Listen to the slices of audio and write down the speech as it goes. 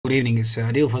Good evening, it's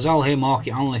Adil Fazal here,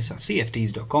 market analyst at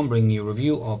CFDs.com, bringing you a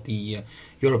review of the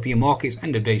European markets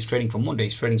end of days trading for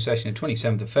Monday's trading session, the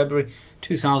 27th of February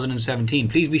 2017.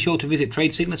 Please be sure to visit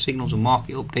Trade Signal, signals and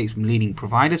market updates from leading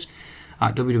providers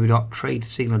at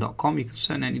www.tradesignal.com. You can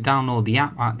certainly download the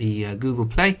app at the Google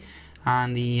Play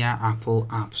and the Apple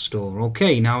App Store.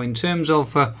 Okay, now in terms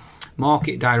of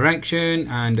market direction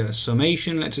and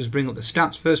summation, let's just bring up the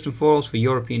stats first and foremost for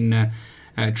European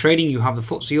trading. You have the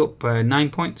FTSE up 9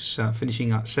 points,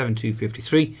 finishing at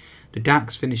 7253. The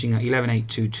DAX finishing at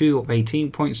 11822, up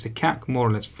 18 points. The CAC more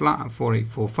or less flat at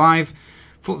 4845.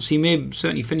 FTSE MIB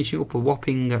certainly finishing up a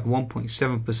whopping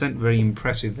 1.7%, very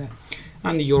impressive there.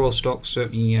 And the Euro Stoxx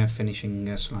certainly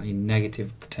finishing slightly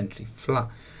negative, potentially flat.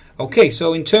 Okay,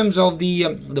 so in terms of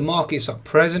the markets at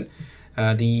present,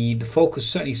 the focus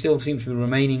certainly still seems to be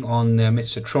remaining on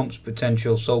Mr. Trump's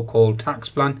potential so-called tax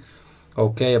plan.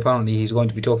 Okay, apparently he's going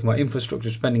to be talking about infrastructure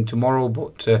spending tomorrow,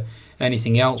 but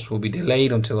anything else will be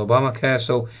delayed until Obamacare.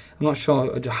 So I'm not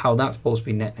sure how that's supposed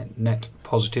to be net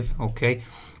positive. Okay,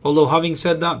 although having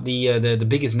said that, the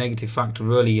biggest negative factor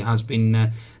really has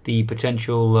been the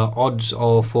potential odds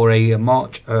for a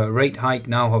March rate hike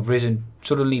now have risen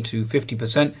suddenly to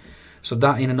 50%. So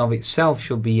that in and of itself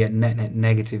should be a net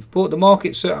negative. But the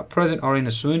markets at present are in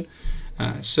a swoon.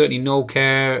 Certainly no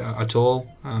care at all.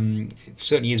 It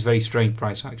certainly is very strange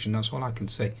price action. That's all I can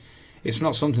say. It's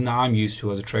not something that I'm used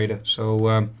to as a trader.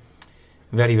 So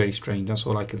very, very strange. That's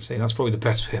all I can say. That's probably the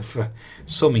best way of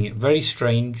summing it. Very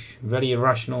strange, very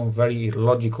irrational, very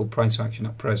illogical price action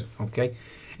at present. Okay.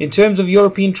 In terms of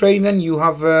European trading, then you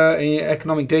have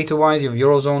economic data-wise, you have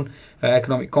Eurozone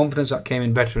economic confidence that came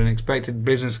in better than expected.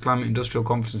 Business climate, industrial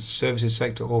confidence, services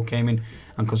sector all came in,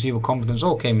 and consumer confidence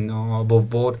all came in above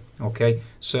board. Okay,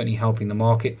 certainly helping the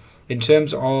market. In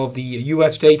terms of the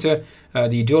US data,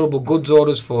 the durable goods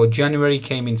orders for January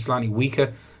came in slightly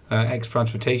weaker.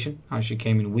 Ex-transportation actually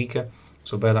came in weaker.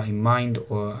 So bear that in mind,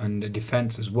 and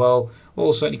defence as well.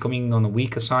 All certainly coming in on the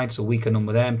weaker side, so weaker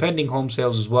number there. And pending home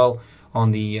sales as well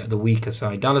on the weaker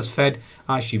side. Dallas Fed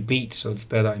actually beat, so just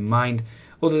bear that in mind.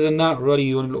 Other than that,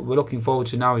 really we're looking forward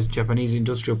to now is Japanese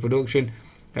industrial production,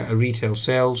 retail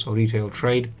sales or retail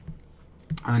trade.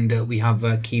 And we have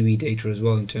Kiwi data as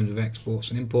well in terms of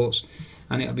exports and imports.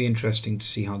 And it'll be interesting to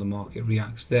see how the market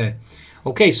reacts there.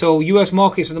 Okay, so US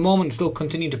markets at the moment still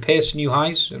continue to pace new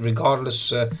highs,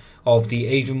 regardless of the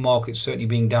Asian markets certainly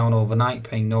being down overnight,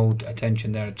 paying no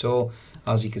attention there at all.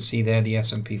 As you can see there, the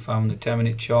S&P 500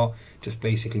 10-minute chart just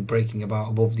basically breaking about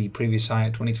above the previous high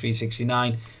at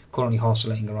 2369, currently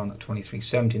oscillating around at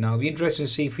 2370. Now, it'll be interesting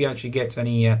to see if we actually get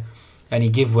any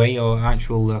giveaway or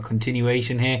actual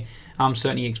continuation here. I'm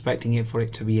certainly expecting it for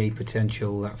it to be a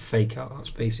potential fake out.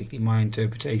 That's basically my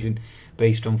interpretation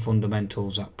based on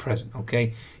fundamentals at present.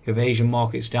 Okay, you have Asian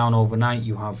markets down overnight.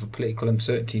 You have political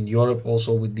uncertainty in Europe,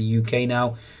 also with the UK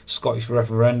now. Scottish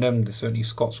referendum. Certainly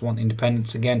Scots want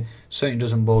independence again. Certainly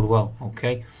doesn't bode well.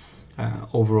 Okay,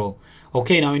 overall.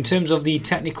 Okay, now in terms of the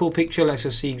technical picture, let's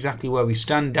just see exactly where we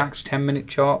stand. DAX 10-minute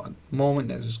chart at the moment.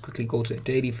 Let's just quickly go to the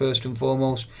daily first and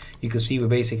foremost. You can see we're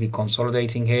basically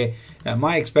consolidating here.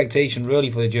 My expectation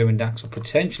really for the German DAX, or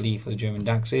potentially for the German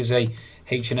DAX, is a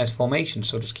HNS formation.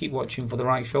 So just keep watching for the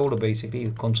right shoulder, basically,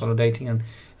 consolidating and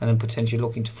then potentially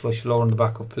looking to flush lower on the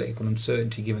back of political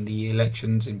uncertainty given the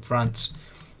elections in France,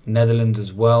 Netherlands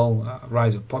as well,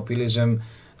 rise of populism,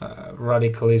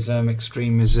 radicalism,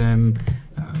 extremism,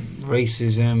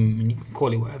 racism, you can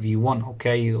call it whatever you want,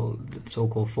 okay, or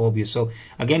so-called phobia. So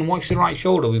again, watch the right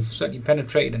shoulder. We've certainly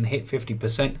penetrated and hit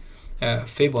 50%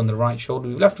 fib on the right shoulder.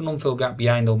 We've left an unfilled gap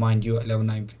behind, though, mind you, at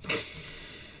 11.9.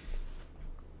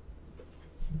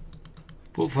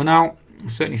 But for now, it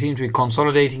certainly seems to be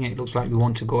consolidating. It looks like we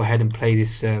want to go ahead and play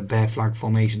this bear flag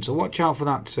formation. So watch out for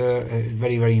that.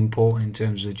 Very, very important in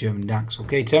terms of the German DAX.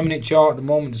 Okay, 10-minute chart at the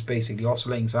moment is basically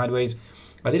oscillating sideways.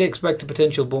 I did expect a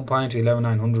potential bump high into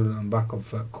 11,900 on back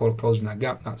of closing that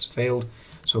gap. That's failed.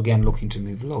 So again, looking to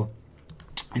move lower.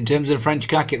 In terms of the French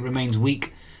CAC, it remains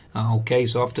weak. Okay,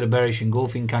 so after the bearish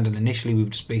engulfing candle initially,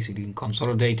 we've just basically been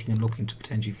consolidating and looking to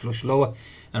potentially flush lower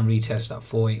and retest that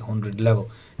 4,800 level.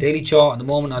 Daily chart at the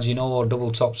moment, as you know, our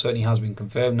double top certainly has been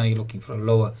confirmed. Now you're looking for a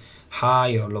lower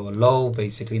high or a lower low,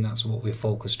 basically, and that's what we're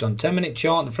focused on. 10-minute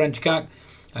chart, the French CAC,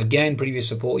 again, previous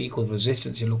support equals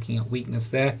resistance. You're looking at weakness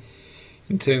there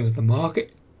in terms of the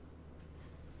market.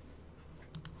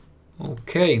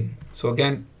 Okay, so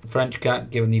again, French CAC,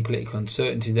 given the political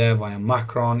uncertainty there via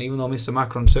Macron, even though Mr.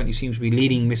 Macron certainly seems to be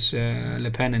leading Miss Le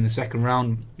Pen in the second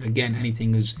round, again,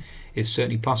 anything is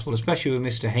certainly possible, especially with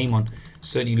Mr. Hamon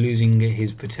certainly losing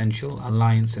his potential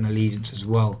alliance and allegiance as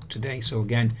well today. So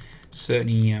again,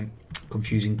 certainly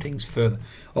confusing things further.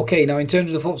 Okay, now in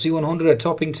terms of the FTSE 100, a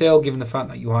topping tail, given the fact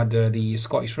that you had the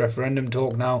Scottish referendum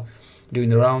talk now doing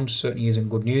the rounds, certainly isn't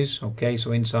good news. Okay,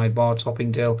 so inside bar,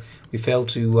 topping tail, we failed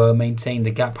to maintain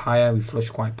the gap higher. We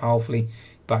flushed quite powerfully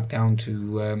back down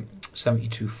to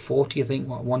 72.40, I think,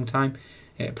 at one time.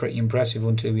 Pretty impressive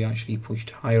until we actually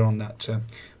pushed higher on that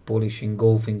bullish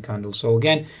engulfing candle. So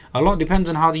again, a lot depends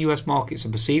on how the US markets are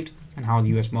perceived and how the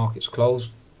US markets close,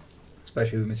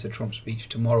 especially with Mr. Trump's speech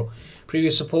tomorrow.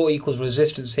 Previous support equals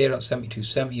resistance here at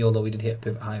 72.70, although we did hit a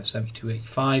pivot high of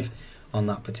 72.85 on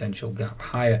that potential gap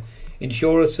higher.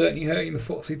 Insurers certainly hurting the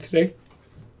FTSE today.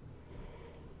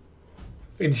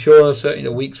 Insurers certainly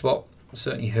the weak spot,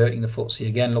 certainly hurting the FTSE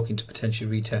again, looking to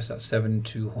potentially retest that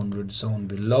 7200 zone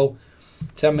below.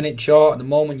 10-minute chart, at the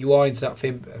moment you are into that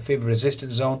fib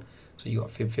resistance zone. So you got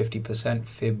fib 50%,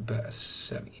 fib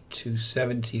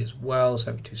 72.70 as well,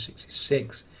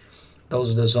 72.66. Those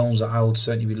are the zones that I would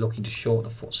certainly be looking to short the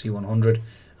FTSE 100,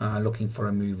 looking for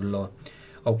a move lower.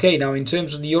 Okay, now in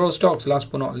terms of the Euro stocks,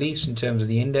 last but not least, in terms of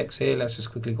the index here, let's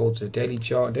just quickly go to the daily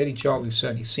chart. Daily chart, we've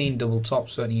certainly seen double top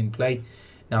certainly in play.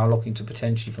 Now looking to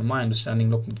potentially, from my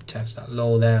understanding, looking to test that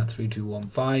low there at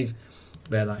 3215.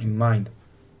 Bear that in mind.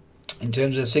 In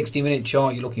terms of the 60-minute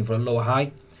chart, you're looking for a lower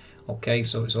high. Okay,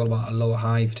 so it's all about a lower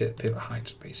high. If you take the pivot high,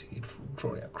 just basically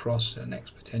draw it across to the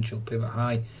next potential pivot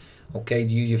high. Okay,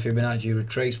 use your Fibonacci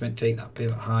retracement, take that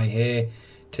pivot high here,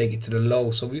 take it to the low.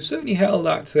 So we've certainly held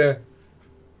that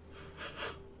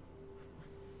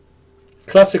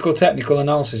classical technical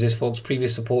analysis is, folks,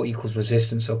 previous support equals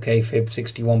resistance. Okay, fib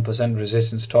 61%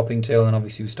 resistance, topping tail, and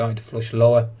obviously we're starting to flush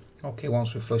lower. Okay,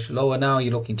 once we flush lower now,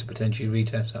 you're looking to potentially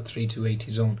retest that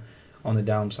 3280 zone on the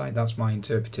downside. That's my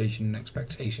interpretation and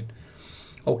expectation.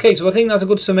 Okay, so I think that's a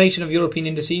good summation of European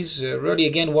indices. Really,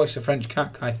 again, watch the French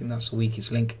CAC. I think that's the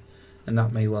weakest link, and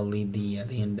that may well lead the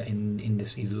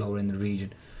indices lower in the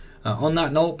region. On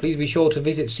that note, please be sure to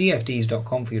visit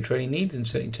cfds.com for your trading needs and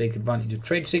certainly take advantage of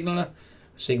Trade Signaler,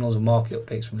 signals and market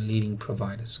updates from leading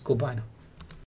providers. Goodbye now.